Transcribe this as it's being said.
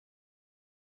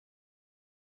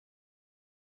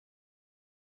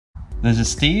This is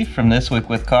Steve from This Week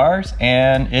with Cars,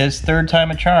 and it's third time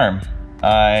a charm.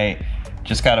 I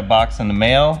just got a box in the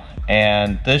mail,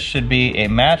 and this should be a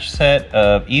match set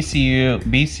of ECU,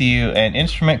 BCU, and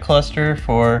instrument cluster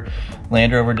for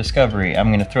Land Rover Discovery. I'm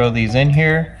going to throw these in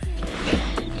here.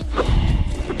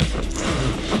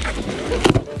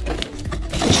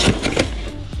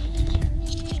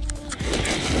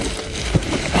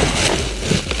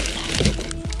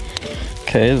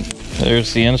 Okay,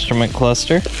 there's the instrument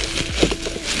cluster.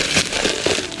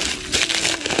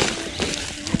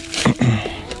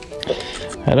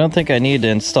 I don't think I need to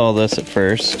install this at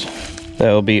first.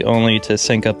 That will be only to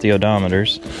sync up the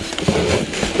odometers.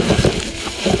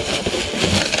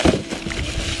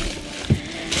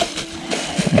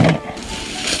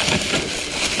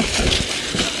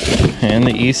 And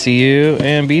the ECU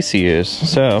and BCUs.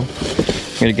 So,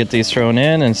 I'm gonna get these thrown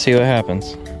in and see what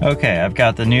happens. Okay, I've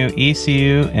got the new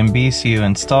ECU and BCU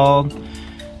installed.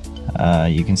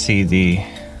 You can see the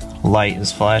light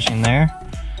is flashing there.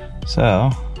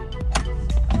 So,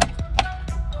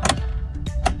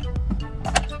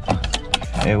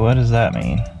 okay, what does that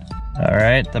mean? All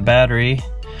right, the battery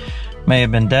may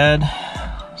have been dead.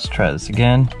 Let's try this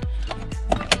again.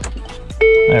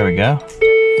 There we go.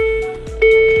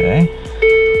 Okay,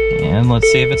 and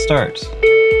let's see if it starts.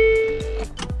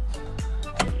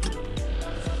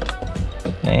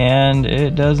 And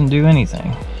it doesn't do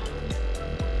anything.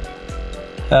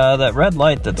 That red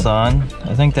light that's on,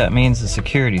 I think that means the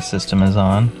security system is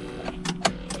on.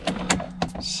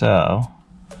 So,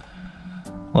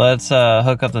 let's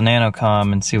hook up the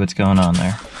Nanocom and see what's going on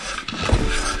there.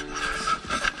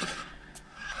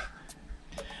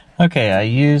 Okay, I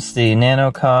used the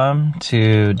Nanocom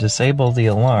to disable the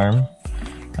alarm,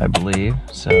 I believe.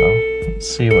 So, let's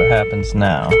see what happens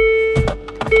now.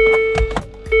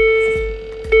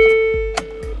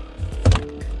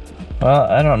 Well,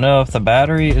 I don't know if the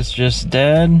battery is just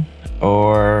dead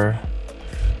or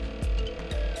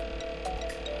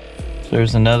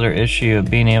there's another issue of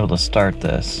being able to start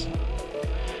this.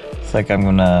 It's like I'm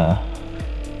gonna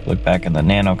look back in the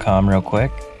Nanocom real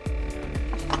quick.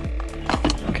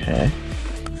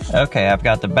 Okay, I've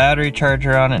got the battery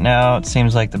charger on it now. It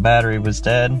seems like the battery was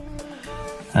dead.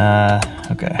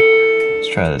 Okay, let's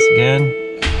try this again.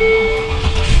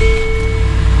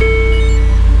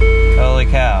 Holy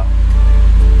cow.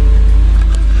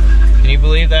 Can you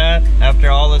believe that? After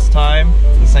all this time,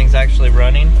 this thing's actually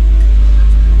running.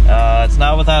 It's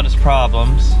not without its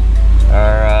problems,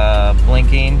 or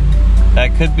blinking.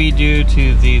 That could be due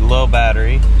to the low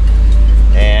battery,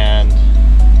 and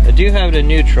I do have it in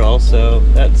neutral, so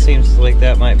that seems like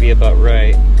that might be about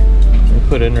right.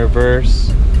 Put it in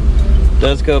reverse.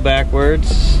 Does go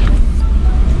backwards.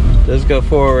 Does go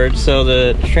forward, so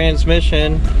the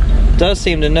transmission does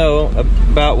seem to know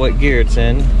about what gear it's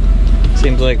in.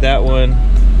 Seems like that one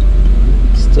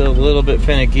is still a little bit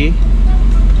finicky.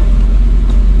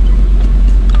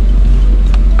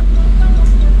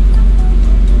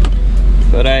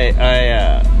 But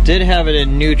I did have it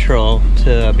in neutral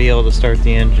to be able to start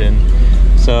the engine.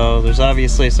 So there's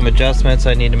obviously some adjustments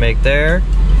I need to make there.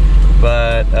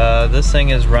 But this thing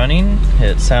is running.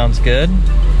 It sounds good.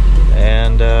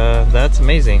 And that's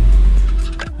amazing.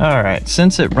 Alright,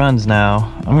 since it runs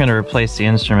now, I'm going to replace the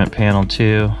instrument panel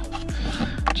too.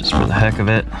 Just for the heck of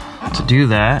it. To do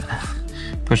that,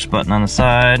 push the button on the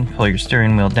side, pull your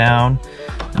steering wheel down,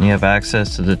 and you have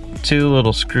access to the two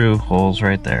little screw holes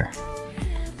right there.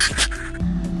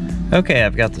 Okay,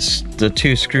 I've got the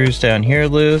two screws down here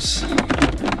loose.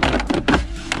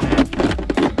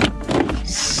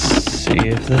 Let's see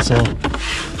if this'll...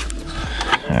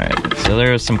 Alright, so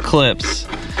there are some clips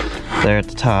there at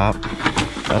the top.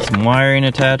 Got some wiring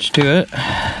attached to it.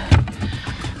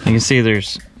 You can see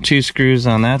there's two screws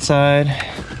on that side,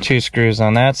 two screws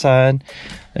on that side.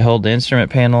 They hold the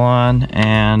instrument panel on,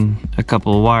 and a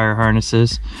couple of wire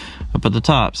harnesses up at the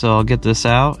top. So I'll get this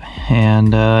out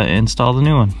and install the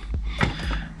new one.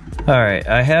 Alright,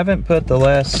 I haven't put the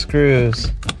last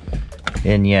screws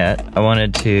in yet. I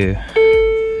wanted to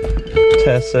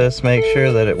test this, make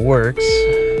sure that it works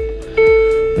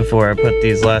before I put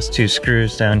these last two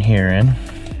screws down here in.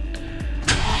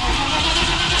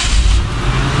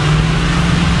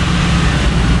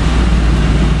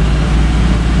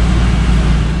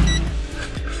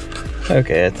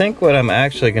 Okay, I think what I'm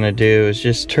actually going to do is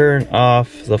just turn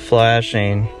off the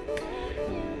flashing.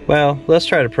 Well, let's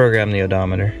try to program the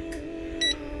odometer.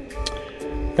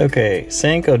 Okay,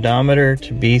 sync odometer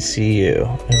to BCU.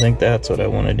 I think that's what I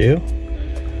want to do.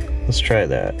 Let's try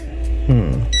that.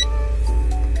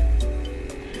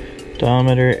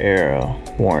 Odometer arrow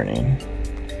warning.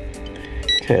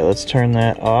 Okay, let's turn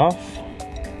that off.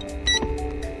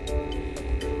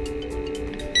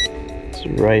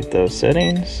 just right those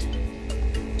settings.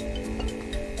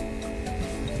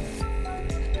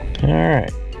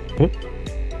 Alright.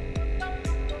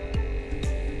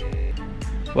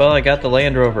 Well, I got the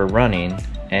Land Rover running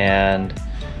and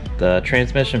the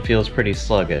transmission feels pretty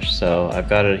sluggish, so I've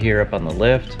got it here up on the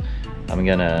lift. I'm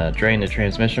gonna drain the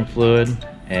transmission fluid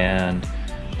and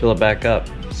fill it back up,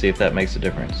 see if that makes a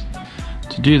difference.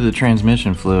 To do the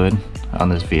transmission fluid on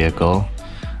this vehicle,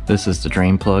 this is the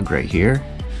drain plug right here.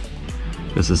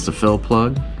 This is the fill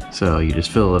plug, so you just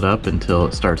fill it up until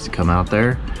it starts to come out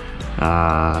there.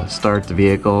 Start the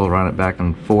vehicle, run it back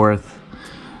and forth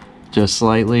just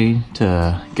slightly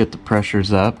to get the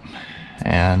pressures up,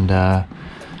 and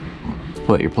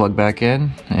put your plug back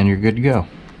in and you're good to go.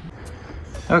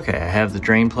 Okay, I have the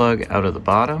drain plug out of the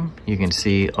bottom. You can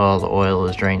see all the oil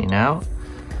is draining out.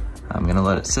 I'm gonna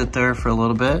let it sit there for a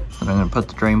little bit, and I'm gonna put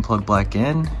the drain plug back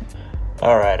in.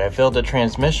 All right, I filled the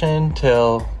transmission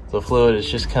till the fluid is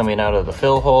just coming out of the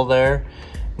fill hole there.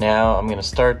 Now I'm gonna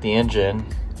start the engine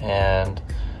and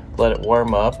let it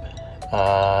warm up,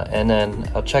 and then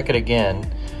I'll check it again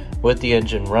with the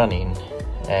engine running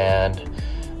and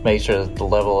make sure that the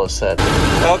level is set.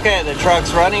 Okay, the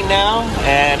truck's running now,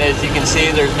 and as you can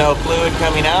see, there's no fluid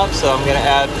coming out, so I'm gonna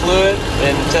add fluid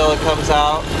until it comes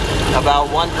out about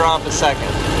 1 drop a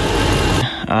second.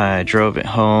 I drove it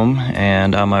home,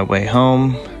 and on my way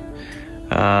home,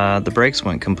 the brakes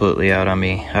went completely out on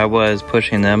me. I was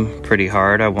pushing them pretty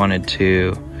hard. I wanted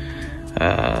to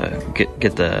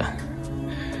get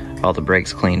all the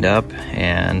brakes cleaned up,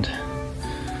 and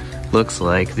looks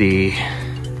like the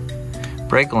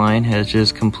brake line has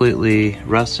just completely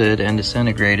rusted and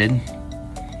disintegrated.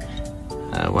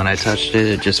 When I touched it,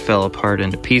 it just fell apart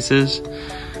into pieces.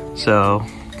 So,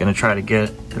 gonna try to get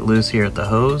it loose here at the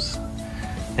hose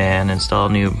and install a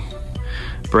new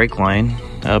brake line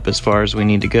up as far as we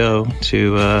need to go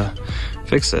to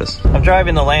fix this. I'm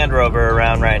driving the Land Rover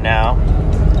around right now.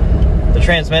 The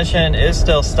transmission is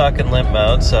still stuck in limp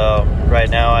mode, so right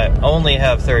now I only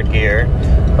have 3rd gear,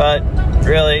 but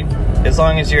really, as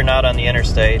long as you're not on the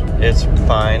interstate, it's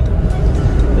fine.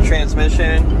 The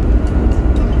transmission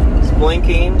is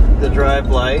blinking the drive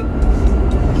light.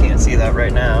 Can't see that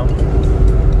right now.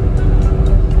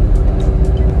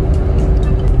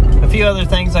 A few other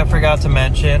things I forgot to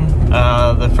mention.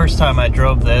 The first time I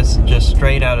drove this, just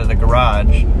straight out of the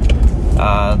garage,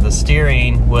 the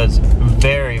steering was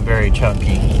very, very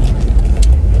chunky.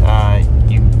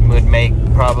 You would make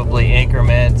probably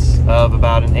increments of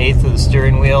about 1/8 of the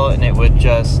steering wheel, and it would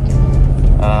just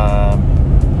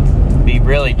be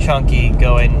really chunky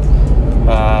going,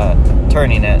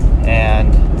 turning it.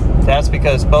 And that's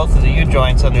because both of the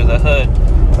U-joints under the hood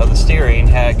of the steering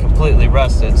had completely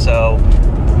rusted. So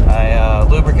I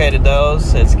lubricated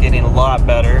those. It's getting a lot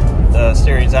better. The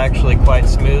steering's actually quite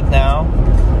smooth now.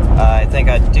 I think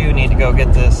I do need to go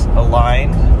get this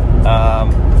aligned.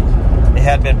 It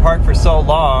had been parked for so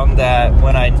long that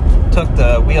when I took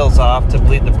the wheels off to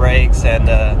bleed the brakes and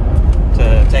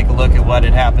to take a look at what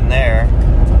had happened there,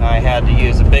 I had to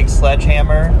use a big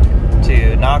sledgehammer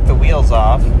to knock the wheels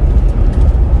off,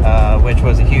 which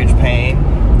was a huge pain.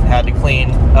 Had to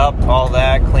clean up all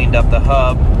that, cleaned up the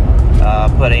hub,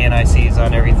 put ANICs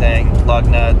on everything, lug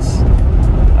nuts.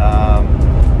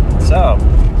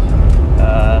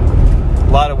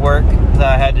 A lot of work that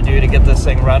I had to do to get this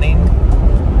thing running,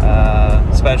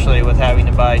 especially with having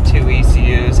to buy 2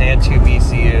 ECUs and 2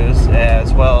 BCUs,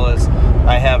 as well as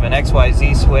I have an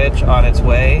XYZ switch on its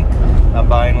way. I'm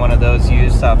buying one of those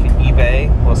used off of eBay.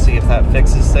 We'll see if that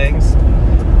fixes things.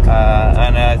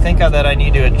 And I think that I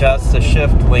need to adjust the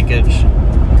shift linkage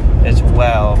as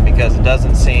well, because it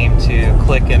doesn't seem to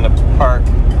click into park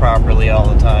properly all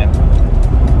the time.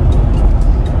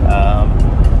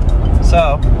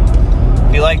 So,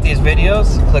 if you like these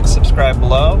videos, click subscribe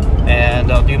below, and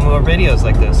I'll do more videos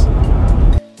like this.